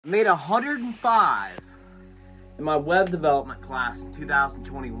I made 105 in my web development class in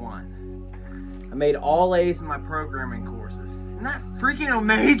 2021. I made all A's in my programming courses. Isn't that freaking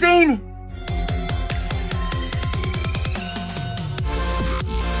amazing?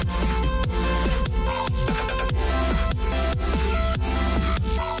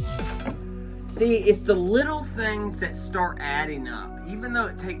 See, it's the little things that start adding up. Even though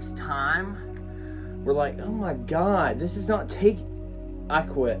it takes time, we're like, oh my God, this is not taking... I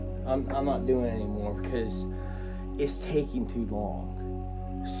quit. I'm not doing it anymore because it's taking too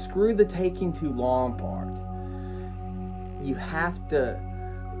long. Screw the taking too long part. You have to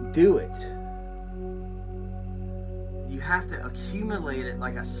do it. You have to accumulate it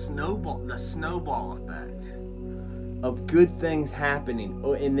like a snowball, the snowball effect of good things happening,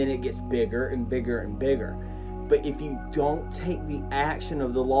 and then it gets bigger and bigger and bigger. But if you don't take the action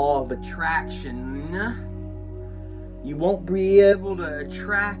of the law of attraction, you won't be able to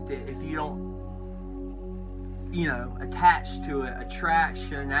attract it if you don't, attach to it.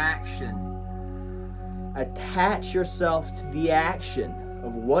 Attraction, action. Attach yourself to the action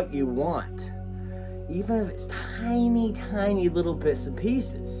of what you want. Even if it's tiny, tiny little bits and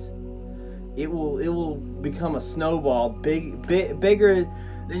pieces. It will become a snowball bigger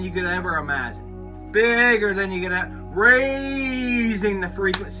than you could ever imagine. Bigger than you could ever. Raising the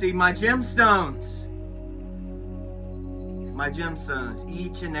frequency. My gemstones. My gemstones,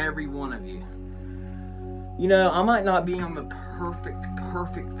 each and every one of you. I might not be on the perfect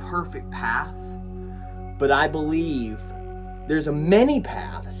path, but I believe there's many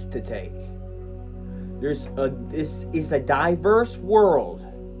paths to take. This is a diverse world,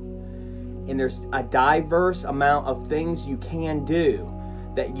 and there's a diverse amount of things you can do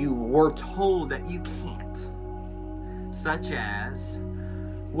that you were told that you can't. Such as,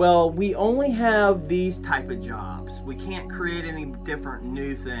 well, we only have these type of jobs. We can't create any different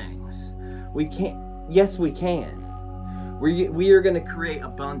new things. We can't. Yes, we can. We are going to create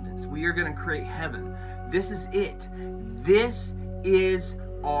abundance. We are going to create heaven. This is it. This is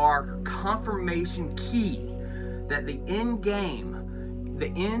our confirmation key that the end game,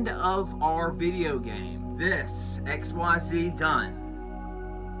 the end of our video game, this XYZ done.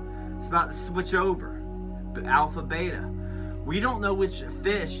 It's about to switch over. Alpha, beta. We don't know which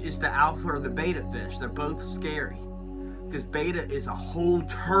fish is the alpha or the beta fish. They're both scary. Because beta is a whole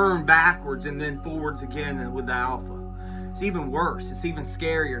turn backwards and then forwards again with the alpha. It's even worse. It's even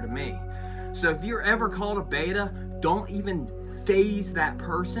scarier to me. So if you're ever called a beta, don't even phase that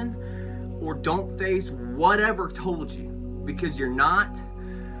person, or don't phase whatever told you. Because you're not.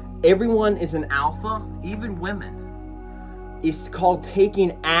 Everyone is an alpha, even women. It's called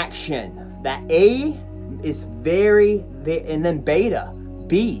taking action. That A is and then beta,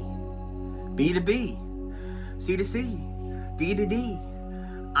 B to B, C to C, D to D,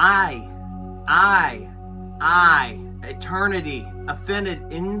 I, eternity,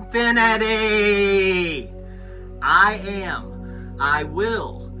 infinity, I am, I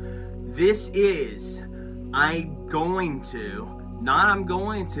will, this is, I'm going to, not I'm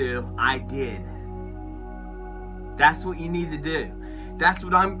going to, I did. That's what you need to do. That's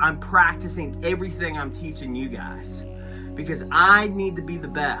what I'm practicing everything I'm teaching you guys. Because I need to be the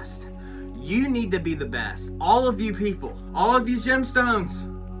best. You need to be the best. All of you people. All of you gemstones.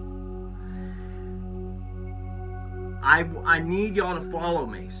 I need y'all to follow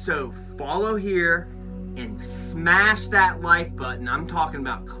me. So follow here and smash that like button. I'm talking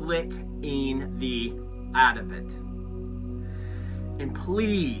about clicking the out of it. And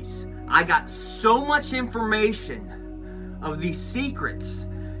please, I got so much information of these secrets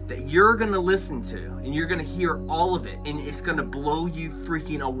that you're gonna listen to, and you're gonna hear all of it, and it's gonna blow you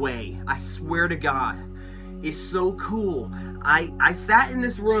freaking away. I swear to God, it's so cool. I sat in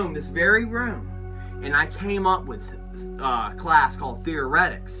this room, this very room, and I came up with a class called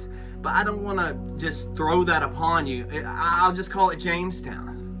Theorists, but I don't want to just throw that upon you. I'll just call it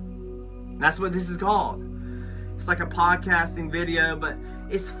Jamestown. That's what this is called. It's like a podcasting video, but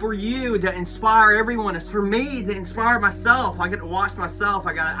it's for you to inspire everyone. It's for me to inspire myself. I get to watch myself.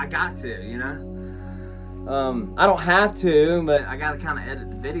 I got to, I don't have to, but I got to kind of edit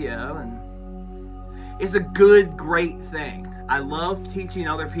the video, and it's a great thing. I love teaching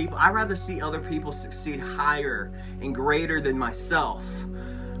other people. I'd rather see other people succeed higher and greater than myself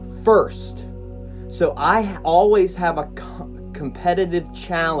first. So I always have a competitive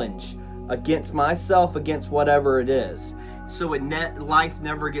challenge against myself, against whatever it is. So life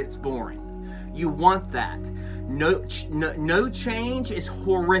never gets boring. You want that. No change is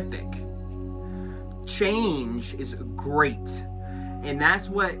horrific. Change is great. And that's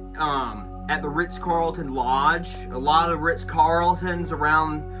what at the Ritz-Carlton Lodge, a lot of Ritz-Carltons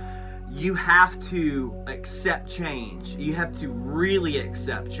around, you have to accept change. You have to really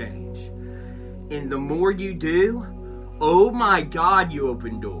accept change. And the more you do, oh my God, you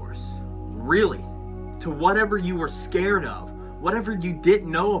open doors. Really. To whatever you were scared of, whatever you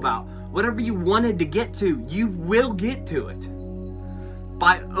didn't know about, whatever you wanted to get to, you will get to it.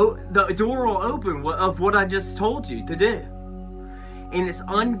 The door will open of what I just told you to do. And it's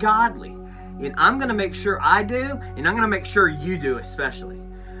ungodly. And I'm going to make sure I do, and I'm going to make sure you do especially.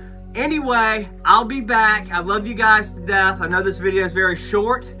 Anyway, I'll be back. I love you guys to death. I know this video is very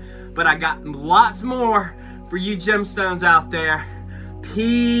short, but I got lots more for you gemstones out there.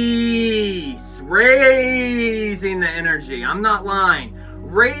 Peace. Raising the energy. I'm not lying.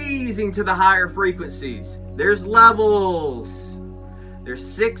 Raising to the higher frequencies. There's levels. There's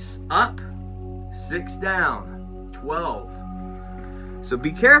 6 up, 6 down, 12. So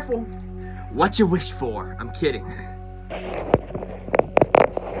be careful what you wish for. I'm kidding. That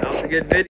was a good video.